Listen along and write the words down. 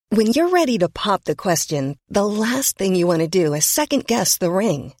When you're ready to pop the question, the last thing you want to do is second-guess the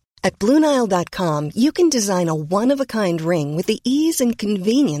ring. At BlueNile.com, you can design a one-of-a-kind ring with the ease and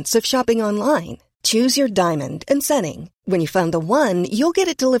convenience of shopping online. Choose your diamond and setting. When you find the one, you'll get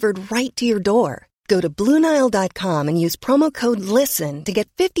it delivered right to your door. Go to BlueNile.com and use promo code LISTEN to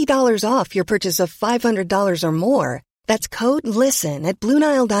get $50 off your purchase of $500 or more. That's code LISTEN at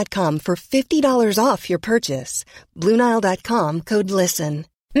BlueNile.com for $50 off your purchase. BlueNile.com, code LISTEN.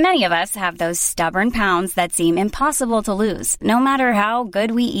 Many of us have those stubborn pounds that seem impossible to lose, no matter how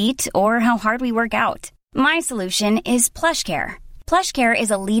good we eat or how hard we work out. My solution is PlushCare. PlushCare is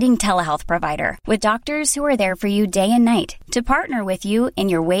a leading telehealth provider with doctors who are there for you day and night to partner with you in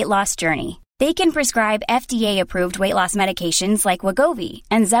your weight loss journey. They can prescribe FDA-approved weight loss medications like Wegovy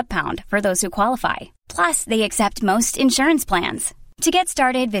and Zepbound for those who qualify. Plus, they accept most insurance plans. To get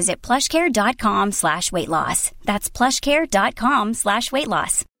started, visit plushcare.com/weightloss. That's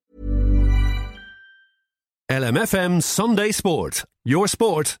plushcare.com/weightloss. LMFM Sunday Sport. Your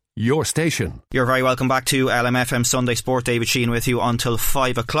sport, your station. You're very welcome back to LMFM Sunday Sport. David Sheehan with you until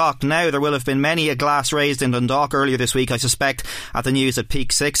 5 o'clock. Now, there will have been many a glass raised in Dundalk earlier this week, I suspect, at the news that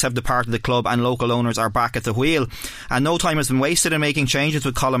Peak Six have departed the club and local owners are back at the wheel. And no time has been wasted in making changes,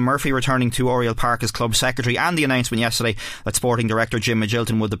 with Colin Murphy returning to Oriel Park as club secretary, and the announcement yesterday that sporting director Jim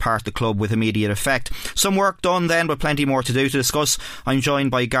Magilton will depart the club with immediate effect. Some work done then, but plenty more to do. To discuss, I'm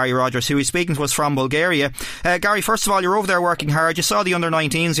joined by Gary Rogers, who is speaking to us from Bulgaria. Gary, first of all, you're over there working hard. You saw the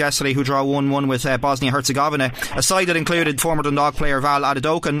under-19s yesterday who draw 1-1 with Bosnia-Herzegovina, a side that included former Dundalk player Val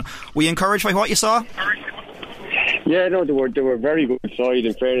Adedokan. Were you encouraged by what you saw? Yeah, no, they were a very good side,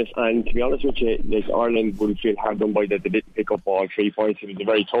 in fairness, and to be honest with you, like, Ireland would feel hard done by that they didn't pick up all 3 points. It was a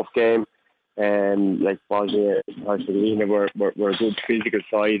very tough game. Like Bosnia-Herzegovina were a good physical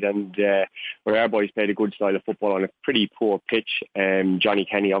side, and where our boys played a good style of football on a pretty poor pitch. Johnny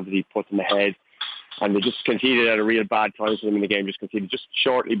Kenny obviously put them ahead, and they just conceded at a real bad time for them in the game. Just conceded just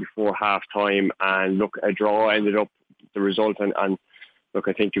shortly before half time, and look, a draw ended up the result. And look,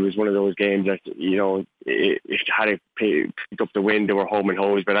 I think it was one of those games that, you know, if they had picked up the win, they were home and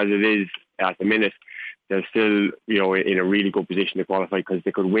hosed. But as it is at the minute, they're still, you know, in a really good position to qualify, because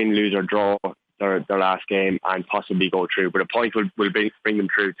they could win, lose or draw their last game and possibly go through. But a point will bring them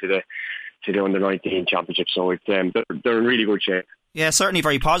through to the under-19 championship. So it's they're in really good shape. Yeah, certainly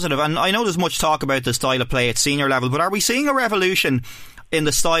very positive. And I know there's much talk about the style of play at senior level, but are we seeing a revolution in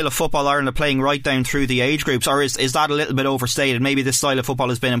the style of football Ireland are playing right down through the age groups, or is that a little bit overstated? Maybe this style of football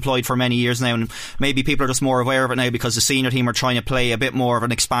has been employed for many years now, and maybe people are just more aware of it now because the senior team are trying to play a bit more of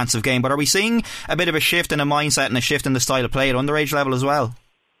an expansive game. But are we seeing a bit of a shift in a mindset and a shift in the style of play at underage level as well?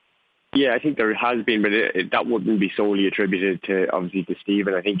 Yeah, I think there has been, but that wouldn't be solely attributed to, obviously, to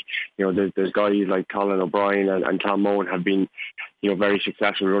Stephen. I think, you know, there's guys like Colin O'Brien and Tom Mohan have been, you know, very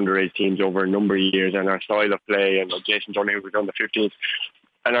successful with underage teams over a number of years, and our style of play, and Jason Johnny, who was on the 15th,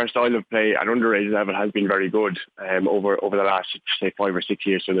 and our style of play at underage level has been very good over the last, say, 5 or 6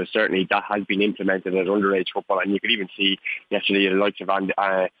 years. So there's certainly that has been implemented at underage football, and you could even see yesterday the likes of Andy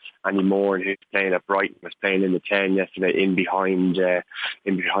Moore, who's playing at Brighton, was playing in the 10 yesterday, in behind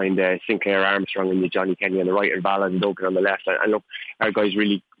Sinclair Armstrong and the Johnny Kenny on the right, and Val Adedokan on the left. And look, our guys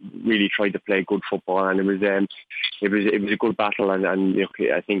really tried to play good football, and it was a good battle. And you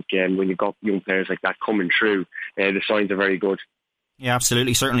know, I think when you've got young players like that coming through, the signs are very good. Yeah,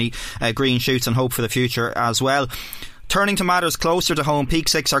 absolutely. Certainly green shoots and hope for the future as well. Turning to matters closer to home, Peak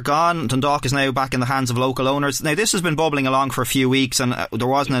Six are gone. Dundalk is now back in the hands of local owners. Now, this has been bubbling along for a few weeks, and there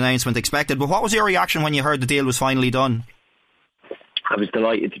was an announcement expected. But what was your reaction when you heard the deal was finally done? I was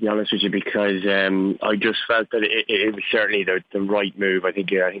delighted, to be honest with you, because I just felt that it was certainly the right move. I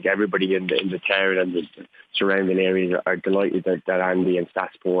think everybody in the town and the surrounding areas are delighted that Andy and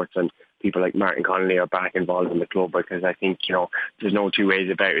Stat Sports and people like Martin Connolly are back involved in the club, because I think, you know, there's no two ways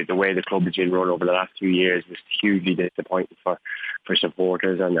about it. The way the club has been run over the last 2 years was hugely disappointing for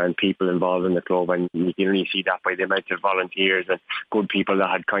supporters and people involved in the club, and you can only see that by the amount of volunteers and good people that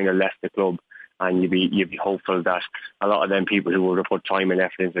had kind of left the club. And you'd be hopeful that a lot of them people who would have put time and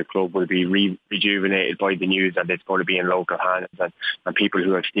effort into the club will be rejuvenated by the news that it's going to be in local hands, and people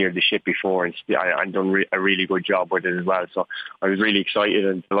who have steered the ship before and done a really good job with it as well. So I was really excited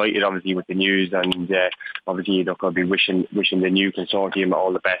and delighted, obviously, with the news, and obviously, look, I'll be wishing the new consortium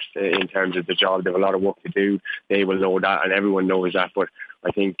all the best in terms of the job. They have a lot of work to do. They will know that, and everyone knows that. But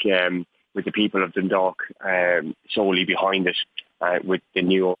I think with the people of Dundalk solely behind it, with the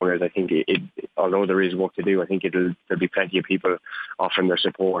new owners, I think although there is work to do, I think there'll be plenty of people offering their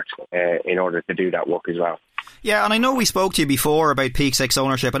support in order to do that work as well. Yeah, and I know we spoke to you before about Peak Six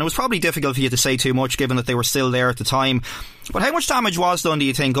ownership, and it was probably difficult for you to say too much given that they were still there at the time. But how much damage was done, do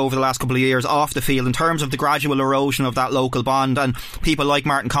you think, over the last couple of years off the field in terms of the gradual erosion of that local bond and people like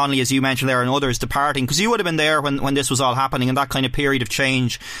Martin Connolly, as you mentioned there, and others departing? Because you would have been there when this was all happening and that kind of period of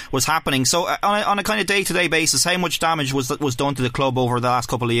change was happening. So on a kind of day-to-day basis, how much damage was done to the club over the last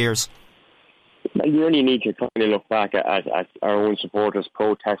couple of years? You only need to kind of look back at our own supporters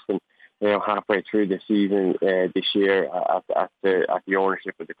protesting, halfway through the season this year at the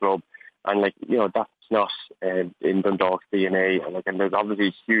ownership of the club, and that's not in Dundalk's DNA. And there's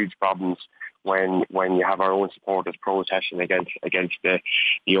obviously huge problems when you have our own supporters protesting against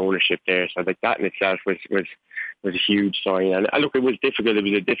the ownership there. So that in itself was a huge sign. And look, it was difficult. It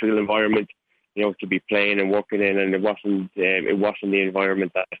was a difficult environment, to be playing and working in, and it wasn't the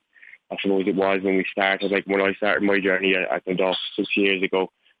environment that I suppose it was when we started. Like when I started my journey at Dundalk 6 years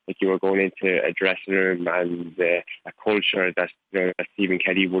ago, you were going into a dressing room and a culture that Stephen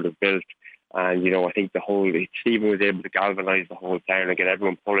Kelly would have built. And, I think Stephen was able to galvanise the whole town and get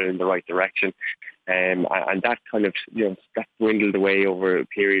everyone pulling in the right direction. And that kind of, that dwindled away over a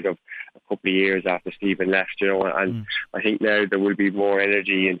period of a couple of years after Stephen left, and I think now there will be more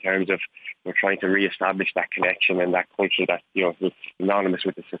energy in terms of we're trying to re-establish that connection and that culture that, is synonymous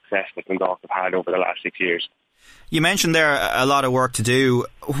with the success that Dundalk have had over the last 6 years. You mentioned there a lot of work to do.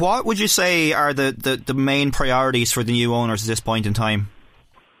 What would you say are the main priorities for the new owners at this point in time?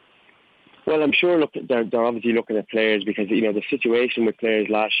 Well, I'm sure they're obviously looking at players because, the situation with players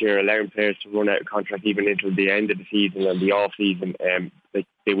last year, allowing players to run out of contract even until the end of the season and the off-season,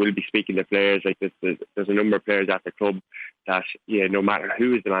 they will be speaking to players. There's a number of players at the club that, no matter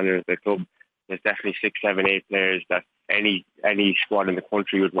who is the manager of the club, there's definitely 6, 7, 8 players that any squad in the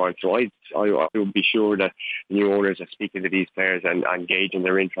country would want. So I would be sure that new owners are speaking to these players and gauging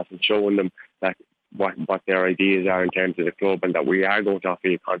their interest and showing them that what their ideas are in terms of the club, and that we are going to offer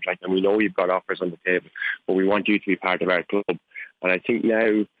you a contract, and we know you've got offers on the table, but we want you to be part of our club. And I think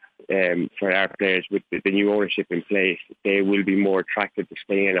now for our players with the new ownership in place, they will be more attracted to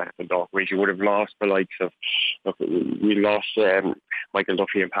staying at Dundalk, whereas you would have lost the likes of, we lost Michael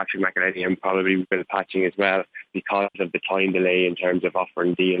Duffy and Patrick McElhenney, and probably Bill Patching as well, because of the time delay in terms of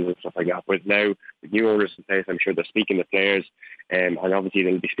offering deals and stuff like that. But now with new owners in place, I'm sure they're speaking to players, and obviously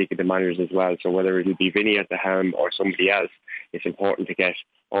they'll be speaking to managers as well. So whether it'll be Vinny at the helm or somebody else, it's important to get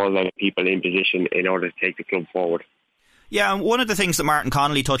all the people in position in order to take the club forward. Yeah, and one of the things that Martin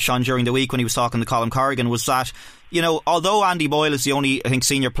Connolly touched on during the week when he was talking to Colin Corrigan was that, although Andy Boyle is the only, I think,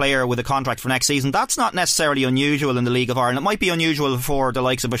 senior player with a contract for next season, that's not necessarily unusual in the League of Ireland. It might be unusual for the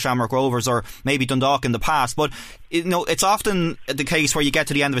likes of Shamrock Rovers or maybe Dundalk in the past, but it's often the case where you get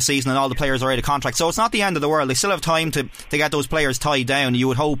to the end of a season and all the players are out of contract, so it's not the end of the world. They still have time to get those players tied down, you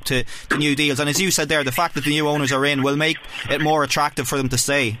would hope, to new deals. And as you said there, the fact that the new owners are in will make it more attractive for them to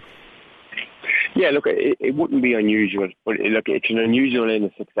stay. Yeah, look, it wouldn't be unusual, but it's an unusual in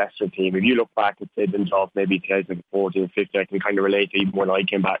a successful team. If you look back at, say, Dundalk, maybe 2014, 15, I can kind of relate to even when I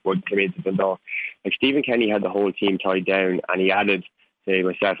came into Dundalk. Like Stephen Kenny had the whole team tied down, and he added, say,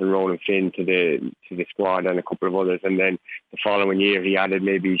 myself and Ronan Finn to the squad and a couple of others, and then the following year he added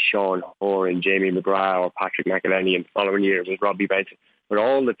maybe Sean Hoare and Jamie McGrath or Patrick McElhenney, and the following year it was Robbie Benson. But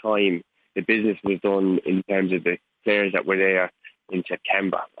all the time the business was done in terms of the players that were there in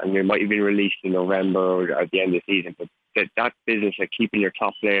September, and they might have been released in November or at the end of the season. But that business of keeping your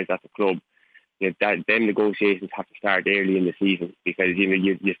top players at the club, them negotiations have to start early in the season, because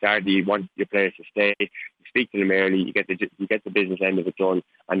you want your players to stay, you speak to them early, you get the business end of it done,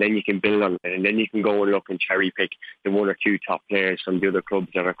 and then you can build on it, and then you can go and look and cherry pick the 1 or 2 top players from the other clubs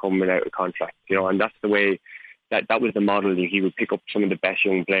that are coming out of contract. And that's the way that was the model. He would pick up some of the best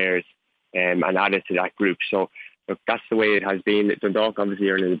young players and add it to that group. So that's the way it has been. Dundalk obviously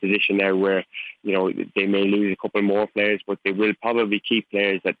are in a position now where they may lose a couple more players, but they will probably keep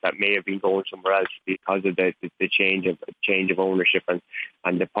players that may have been going somewhere else because of the change of ownership and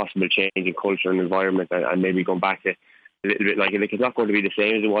the possible change in culture and environment, and maybe going back to a little bit like it's not going to be the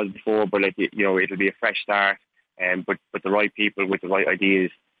same as it was before, but it'll be a fresh start. But the right people with the right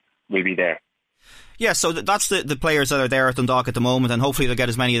ideas will be there. Yeah, so that's the players that are there at Dundalk at the moment, and hopefully they'll get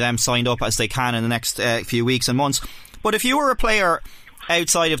as many of them signed up as they can in the next few weeks and months. But if you were a player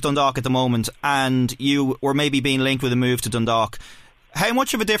outside of Dundalk at the moment and you were maybe being linked with a move to Dundalk, how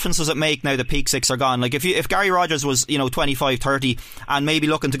much of a difference does it make now that Peak Six are gone? Like if Gary Rogers was 25, 30 and maybe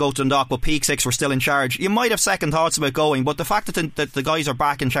looking to go to Dundalk, but Peak Six were still in charge, you might have second thoughts about going. But the fact that the guys are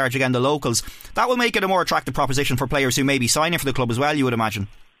back in charge again, the locals, that will make it a more attractive proposition for players who may be signing for the club as well, you would imagine.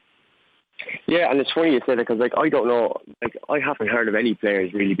 Yeah, and it's funny you said it, because I don't know, I haven't heard of any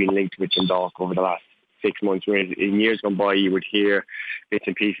players really being linked with Dundalk over the last 6 months, whereas in years gone by you would hear bits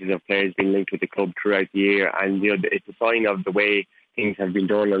and pieces of players being linked with the club throughout the year, and it's a sign of the way things have been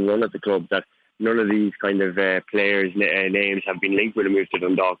done and run at the club that none of these kind of players' names have been linked with a move to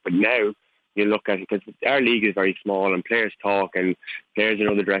Dundalk. But now you look at it, because our league is very small and players talk, and players in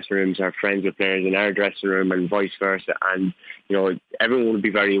other dressing rooms are friends with players in our dressing room and vice versa, and everyone will be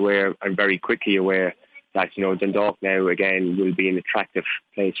very aware and very quickly aware that Dundalk now again will be an attractive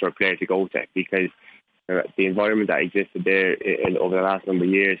place for a player to go to, because the environment that existed there over the last number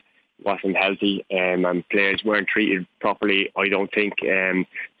of years wasn't healthy, and players weren't treated properly. I don't think the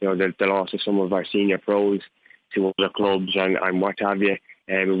loss of some of our senior pros to other clubs and what have you,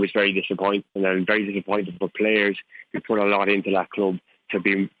 it was very disappointing, and very disappointing for players who put a lot into that club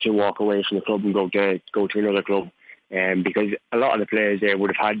to walk away from the club and go to another club, because a lot of the players there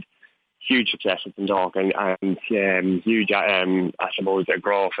would have had huge success at Dundalk and huge, I suppose, a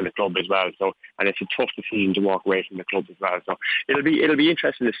growth for the club as well. So, and it's a tough decision to walk away from the club as well. So it'll be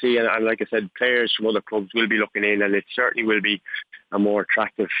interesting to see. And like I said, players from other clubs will be looking in, and it certainly will be a more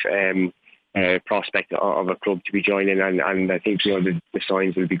attractive prospect of a club to be joining. And I think the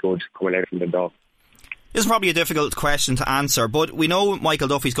signs will be good coming out from Dundalk. This is probably a difficult question to answer, but we know Michael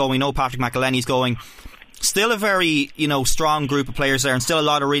Duffy's going, we know Patrick McElhenney's going. Still a very, strong group of players there, and still a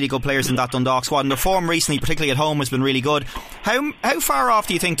lot of really good players in that Dundalk squad. And their form recently, particularly at home, has been really good. How far off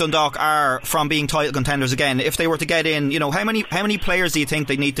do you think Dundalk are from being title contenders again? If they were to get in, how many players do you think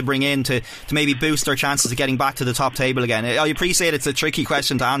they need to bring in to maybe boost their chances of getting back to the top table again? I appreciate it's a tricky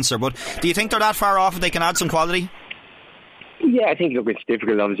question to answer, but do you think they're that far off if they can add some quality? Yeah, I think it's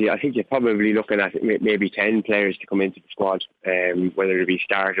difficult, obviously. I think you're probably looking at maybe 10 players to come into the squad, whether it be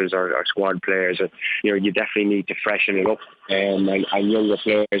starters or squad players. You definitely need to freshen it up, and younger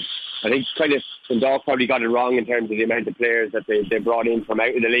players. I think kind of Dundalk probably got it wrong in terms of the amount of players that they brought in from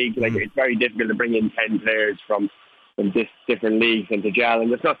out of the league. Like, it's very difficult to bring in 10 players from different leagues and to gel.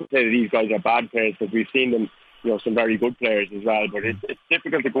 And that's not to say that these guys are bad players, because we've seen them, some very good players as well. But it's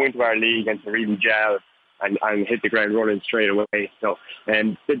difficult to go into our league and to really gel and hit the ground running straight away. So,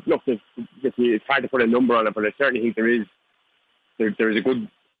 look, it's hard to put a number on it, but I certainly think there is a good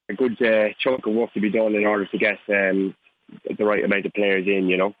chunk of work to be done in order to get the right amount of players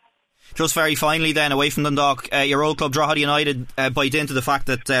in. Just very finally then, away from Dundalk, your old club Drogheda United, by dint of the fact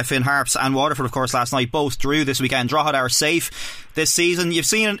that Finn Harps and Waterford, of course, last night both drew this weekend. Drogheda are safe this season. You've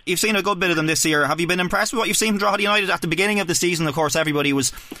seen a good bit of them this year. Have you been impressed with what you've seen from Drogheda United? At the beginning of the season, of course, everybody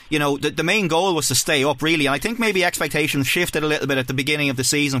was, the main goal was to stay up, really, and I think maybe expectations shifted a little bit at the beginning of the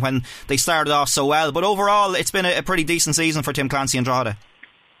season when they started off so well, but overall it's been a pretty decent season for Tim Clancy and Drogheda.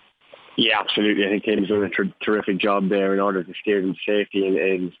 Yeah, absolutely. I think Tim's done a terrific job there in order to steer them to safety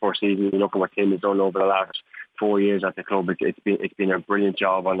in his first season. You look at what Tim has done over the last 4 years at the club. It's been a brilliant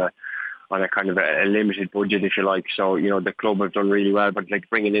job on a kind of a limited budget, if you like. So, the club have done really well, but like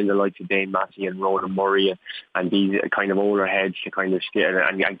bringing in the likes of Dane Massey and Ronan Murray and these kind of older heads to kind of steer,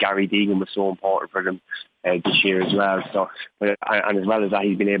 and Gary Deegan was so important for them this year as well. So, and as well as that,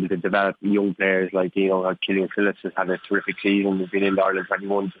 he's been able to develop young players like Killian Phillips has had a terrific season. He's been in the Ireland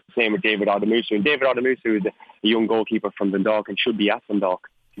 21. Same with David Odamusu. And David Odamusu is a young goalkeeper from Dundalk and should be at Dundalk,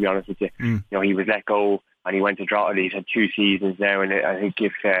 to be honest with you. He was let go and he went to Drogheda. He's had 2 seasons now, and I think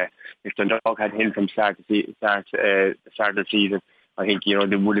if Dundalk had him from the start of the season, I think they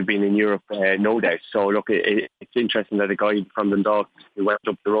would have been in Europe, no doubt. So look, it's interesting that a guy from Dundalk who went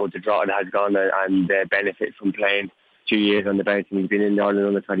up the road to Drogheda has gone and benefited from playing 2 years on the bench, and he's been in the Ireland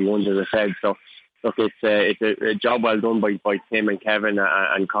under 21s, as I said. So look, it's a job well done by Tim and Kevin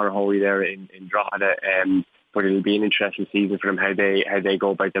and Conor Hoey there in Drogheda. But it'll be an interesting season for them how they go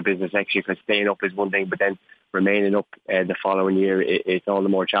about their business next year, because staying up is one thing, but then remaining up the following year, it's all the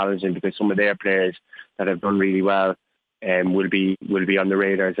more challenging, because some of their players that have done really well will be on the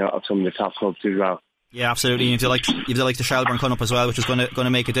radars of some of the top clubs as well. Yeah, absolutely. You've like the Shelbourne coming up as well, which is going to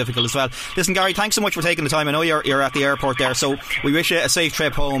make it difficult as well. Listen, Gary, thanks so much for taking the time. I know you're at the airport there, so we wish you a safe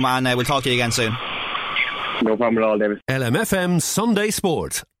trip home, and we'll talk to you again soon. No problem at all, David. LMFM Sunday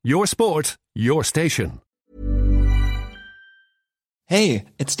Sport, your station. Hey,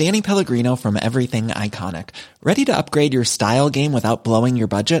 it's Danny Pellegrino from Everything Iconic. Ready to upgrade your style game without blowing your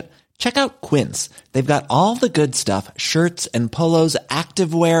budget? Check out Quince. They've got all the good stuff, shirts and polos,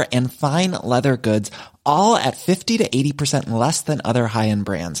 activewear, and fine leather goods, all at 50 to 80% less than other high-end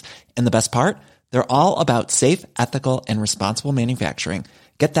brands. And the best part? They're all about safe, ethical, and responsible manufacturing.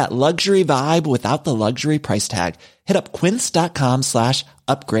 Get that luxury vibe without the luxury price tag. Hit up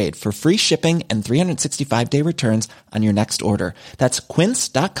quince.com/upgrade for free shipping and 365-day returns on your next order. That's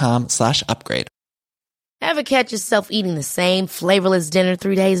quince.com/upgrade. Ever catch yourself eating the same flavorless dinner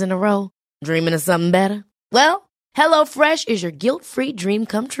 3 days in a row? Dreaming of something better? Well, HelloFresh is your guilt-free dream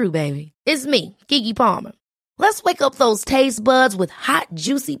come true, baby. It's me, Keke Palmer. Let's wake up those taste buds with hot,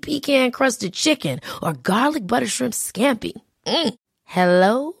 juicy pecan-crusted chicken or garlic butter shrimp scampi.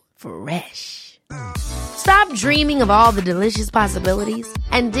 Hello Fresh. Stop dreaming of all the delicious possibilities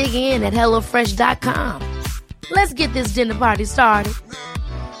and dig in at HelloFresh.com. Let's get this dinner party started.